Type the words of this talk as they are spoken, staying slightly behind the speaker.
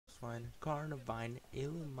fine, carnivine,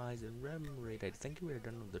 illumize, and remorate. I think we are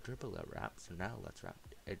done with the triplet rap, so now let's rap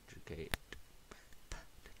educate.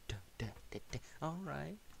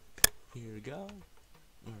 Alright, here we go.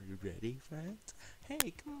 Are you ready, friends?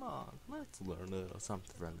 Hey, come on, let's learn a little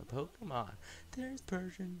something from the Pokemon. There's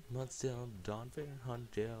Persian, Mudsteel, Dawnfair,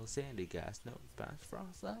 Huntail, Sandy Gas, No Fast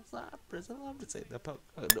Frost, Lapras. I love to say the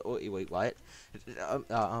wait, what?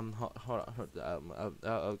 Hold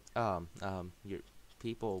on, your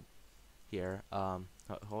people here,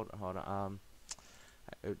 hold on,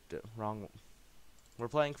 wrong. We're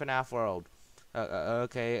playing FNaF World.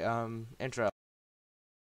 Okay, intro.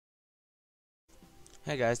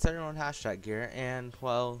 Hey guys, everyone hashtag here, and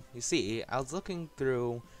well, you see, I was looking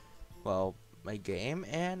through, well, my game,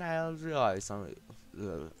 and I was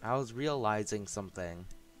realizing something.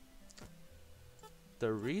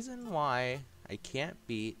 The reason why I can't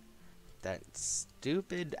beat that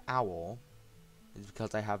stupid owl is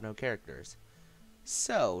because I have no characters.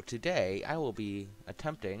 So today I will be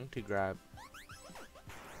attempting to grab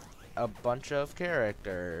a bunch of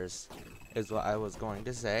characters, is what I was going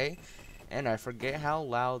to say. And I forget how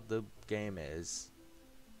loud the game is,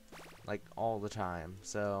 like, all the time.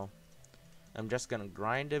 So, I'm just gonna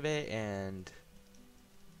grind a bit and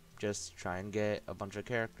just try and get a bunch of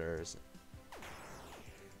characters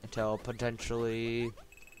until potentially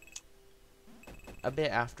a bit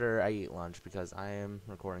after I eat lunch, because I am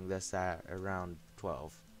recording this at around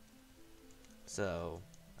 12. So,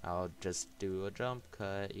 I'll just do a jump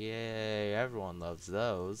cut. Yay, everyone loves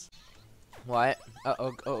those. What?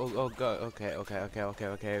 Okay,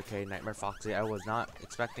 Nightmare Foxy, I was not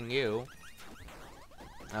expecting you.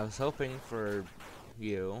 I was hoping for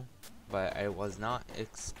you, but I was not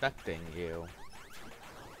expecting you.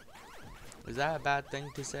 Is that a bad thing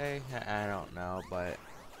to say? I don't know, but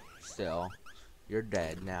still, you're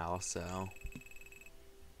dead now, so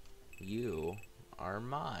you are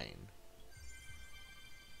mine.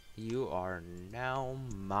 You are now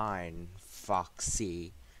mine,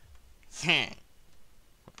 Foxy.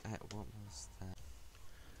 What was that?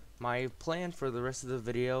 My plan for the rest of the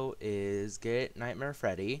video is get Nightmare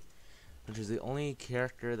Freddy, which is the only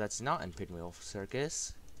character that's not in Pinwheel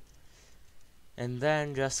Circus, and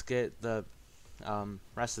then just get the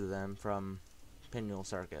rest of them from Pinwheel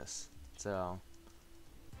Circus. So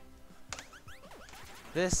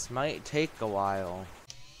this might take a while.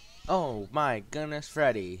 Oh my goodness,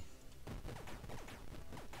 Freddy.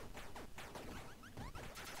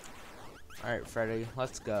 Alright, Freddy,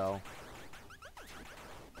 let's go.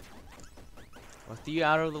 With you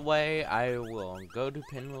out of the way, I will go to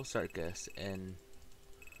Pinwheel Circus and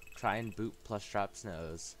try and boot Plushtrap's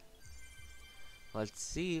nose. Let's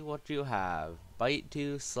see what you have. Bite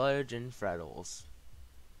 2, Sludge, and Freddles.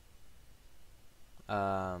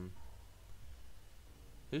 Who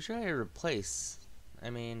should I replace? I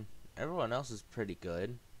mean, everyone else is pretty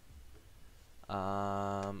good.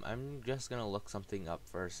 I'm just gonna look something up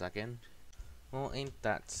for a second. Well, ain't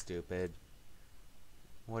that stupid.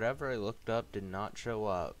 Whatever I looked up did not show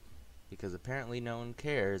up, because apparently no one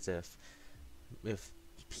cares if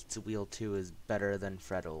Pizza Wheel 2 is better than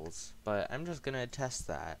Freddles. But I'm just gonna test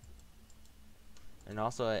that. And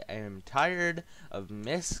also, I am tired of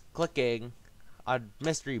misclicking on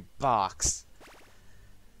mystery box.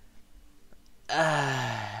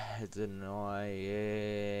 It's annoying.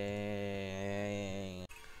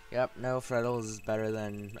 Yep, no, Freddles is better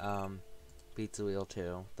than Pizza Wheel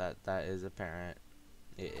 2. That is apparent.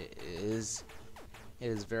 It is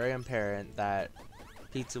very apparent that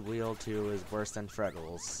Pizza Wheel 2 is worse than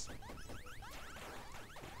Freddles.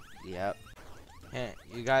 Yep. Hey,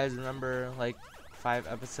 you guys remember like 5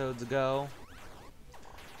 episodes ago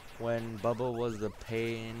when Bubba was the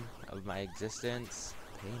pain of my existence?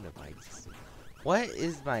 Pain of my existence. What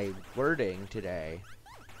is my wording today?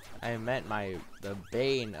 I meant the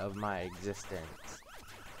bane of my existence.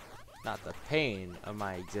 Not the pain of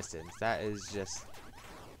my existence. That is just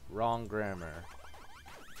wrong grammar.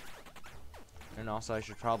 And also, I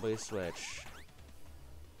should probably switch.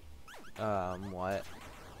 What?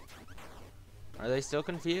 Are they still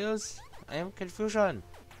confused? I am confusion.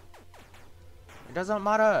 It doesn't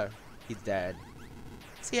matter. He's dead.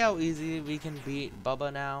 See how easy we can beat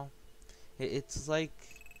Bubba now? It's like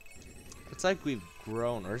we've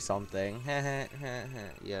grown or something. yeah,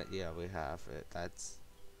 we have it. That's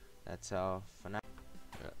how FNaF.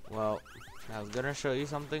 Well, I was gonna show you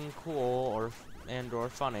something cool or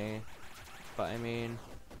funny, but I mean,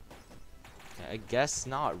 I guess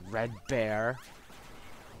not, Red Bear.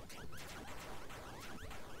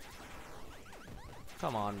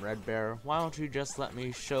 Come on, Red Bear, why don't you just let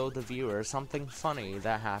me show the viewer something funny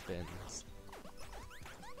that happens?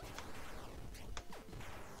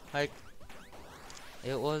 Like,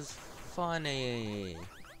 it was funny.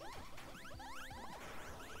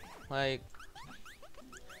 Like,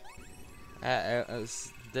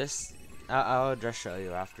 this. I'll just show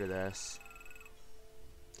you after this.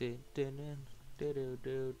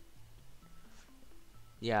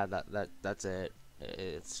 Yeah, that's it.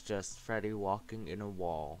 It's just Freddy walking in a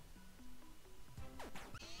wall.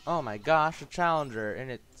 Oh my gosh, a challenger,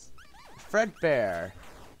 and it's Fredbear.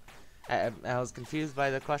 I was confused by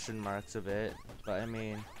the question marks a bit, but I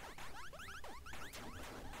mean,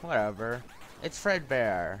 whatever. It's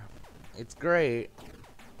Fredbear. It's great.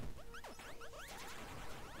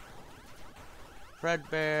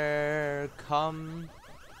 Fredbear, come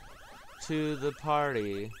to the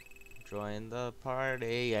party. Join the party.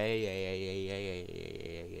 Yay, yay, yay, yay, yay, yay,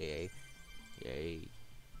 yay, yay, yay.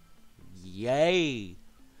 Yay.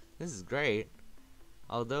 This is great.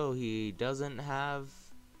 Although he doesn't have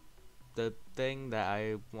the thing that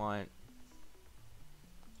I want.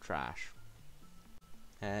 Trash.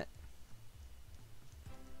 Oh,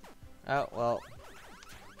 well.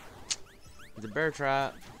 The bear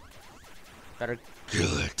trap. Better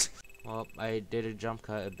kill it. Well, I did a jump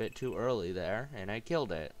cut a bit too early there, and I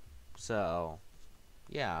killed it. So,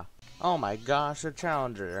 yeah. Oh my gosh, a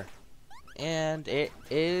challenger. And it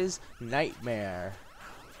is Nightmare.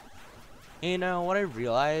 You know, what I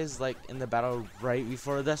realized, like, in the battle right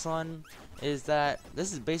before this one, is that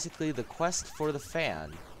this is basically the quest for the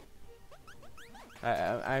fan.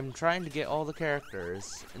 I'm trying to get all the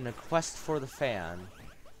characters in the quest for the fan.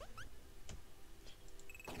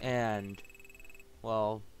 And,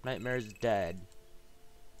 well, Nightmare's dead.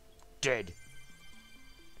 Dead.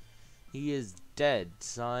 He is dead,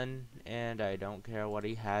 son. And I don't care what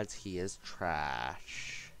he has, he is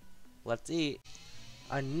trash. Let's eat.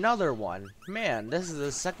 Another one. Man, this is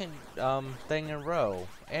the second thing in a row.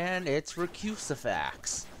 And it's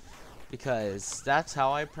Recusifax. Because that's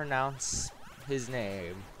how I pronounce his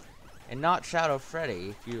name. And not Shadow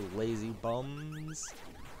Freddy, you lazy bums.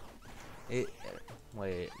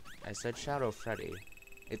 Wait, I said Shadow Freddy.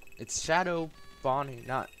 It's Shadow Bonnie,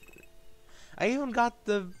 not... I even got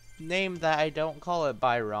the name that I don't call it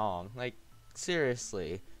by wrong. Like,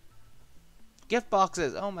 seriously. Gift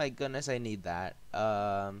boxes! Oh my goodness, I need that.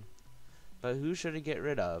 But who should I get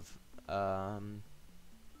rid of?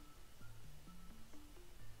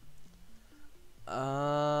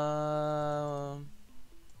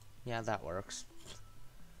 Yeah, that works.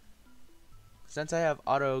 Since I have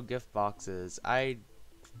auto gift boxes, I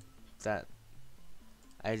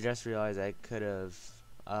just realized I could have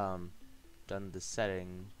done the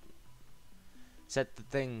set the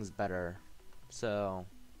things better. So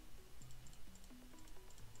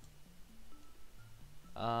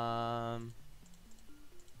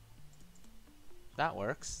that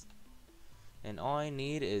works. And all I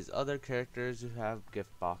need is other characters who have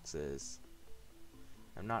gift boxes.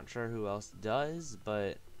 I'm not sure who else does,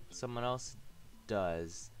 but someone else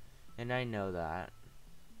does. And I know that.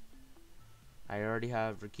 I already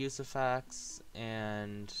have Recusifax,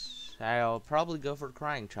 and I'll probably go for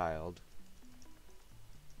Crying Child.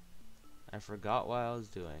 I forgot what I was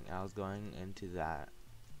doing. I was going into that.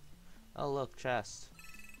 Oh look, chest.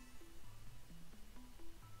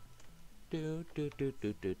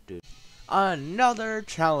 Another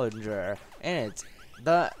challenger, and it's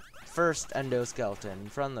the first endoskeleton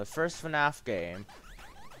from the first FNaF game.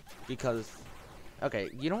 Because, okay,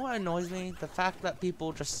 you know what annoys me? The fact that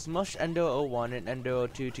people just smush Endo 01 and Endo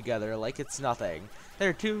 02 together like it's nothing.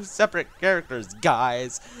 They're two separate characters,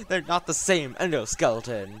 guys. They're not the same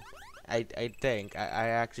endoskeleton. I think. I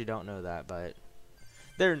actually don't know that, but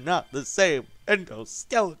they're not the same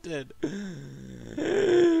endoskeleton.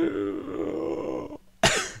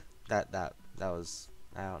 that was,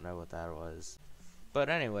 I don't know what that was. But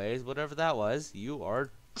anyways, whatever that was, you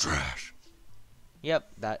are trash.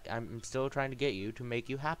 Yep, that I'm still trying to get you to make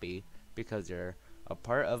you happy because you're a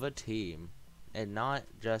part of a team and not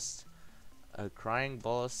just a crying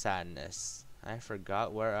ball of sadness. I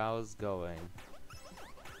forgot where I was going.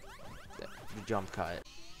 The jump cut.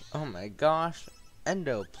 Oh my gosh,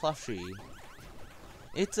 Endo plushie.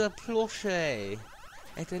 It's a plushie.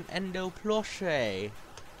 It's an Endo plushie.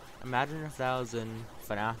 Imagine if that was in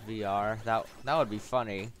FNaF VR. That would be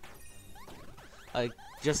funny. Like,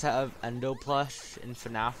 just have Endo plush in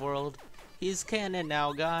FNaF world. He's canon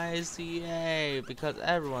now, guys. Yay! Because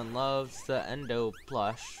everyone loves the Endo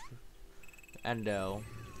plush. Endo.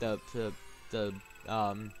 The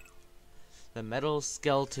metal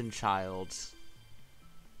skeleton child.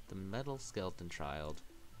 The metal skeleton child.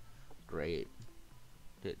 Great.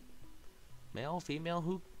 Male, female,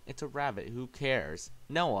 who? It's a rabbit. Who cares?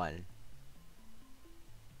 No one.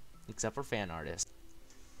 except for fan artists.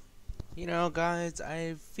 You know, guys,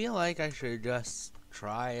 I feel like I should just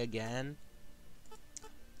try again.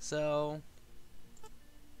 So,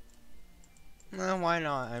 why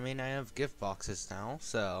not? I mean, I have gift boxes now,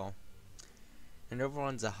 so, and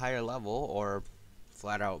everyone's a higher level or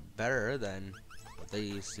flat out better than what they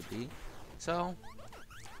used to be. So,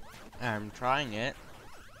 I'm trying it.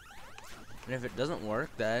 And if it doesn't work,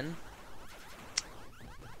 then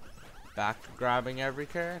back to grabbing every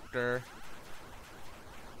character.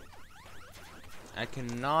 I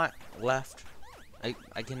cannot let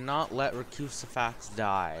Recusifex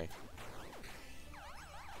die.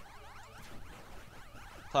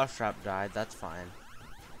 Plush Trap died, that's fine.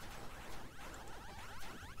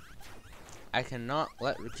 I cannot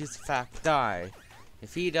let Recusifex die.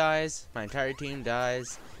 If he dies, my entire team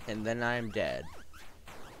dies, and then I'm dead.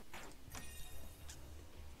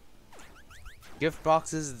 Gift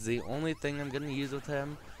boxes is the only thing I'm gonna use with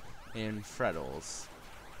him in Freddles.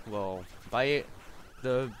 Well, bite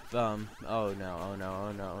the oh no, oh no,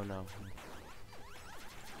 oh no, oh no.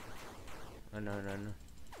 Oh no, no, no.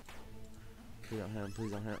 Please don't hit him,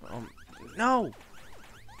 please don't hit him. No!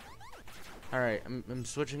 Alright, I'm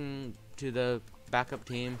switching to the backup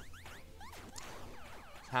team.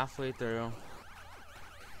 Halfway through.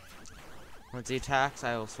 Once he attacks,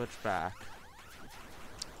 I will switch back.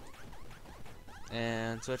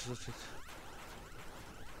 And switch.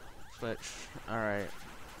 Alright.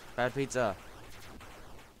 Bad pizza.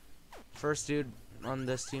 First dude on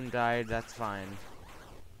this team died, that's fine.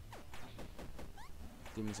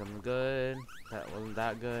 Give me something good. That wasn't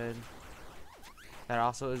that good. That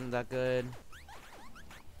also isn't that good.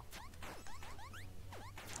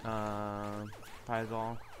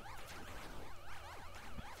 Pyball.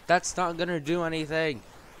 That's not gonna do anything.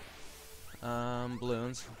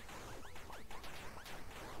 Balloons.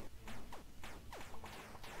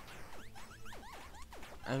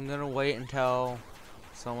 I'm gonna wait until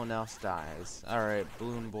someone else dies. Alright,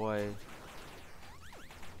 Balloon Boy.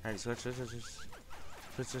 Alright, switch.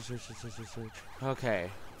 Okay.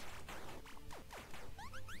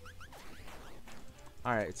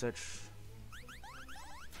 Alright, switch.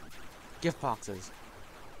 Gift boxes.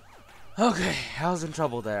 Okay, I was in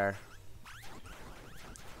trouble there.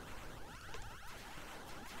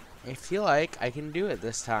 I feel like I can do it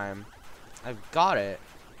this time. I've got it.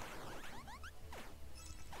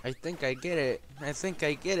 I think I get it. I think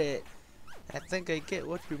I get it. I think I get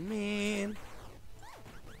what you mean.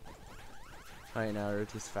 Right now,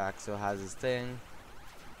 Recusifex still has his thing.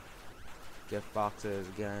 Gift boxes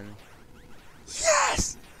again.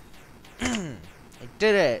 Yes! I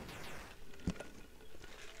did it!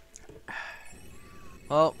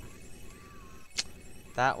 Well,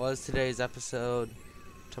 that was today's episode.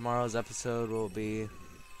 Tomorrow's episode will be...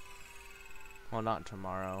 well, not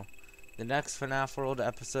tomorrow. The next FNaF World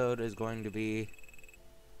episode is going to be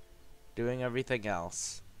doing everything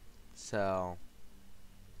else. So...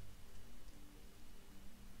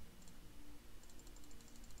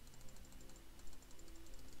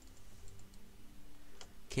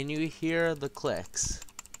 can you hear the clicks?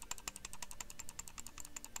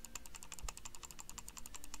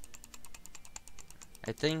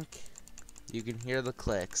 I think you can hear the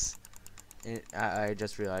clicks. I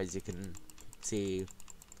just realized you can see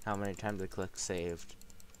how many times the click saved.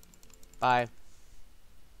 Bye.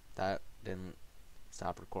 That didn't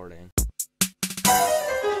stop recording.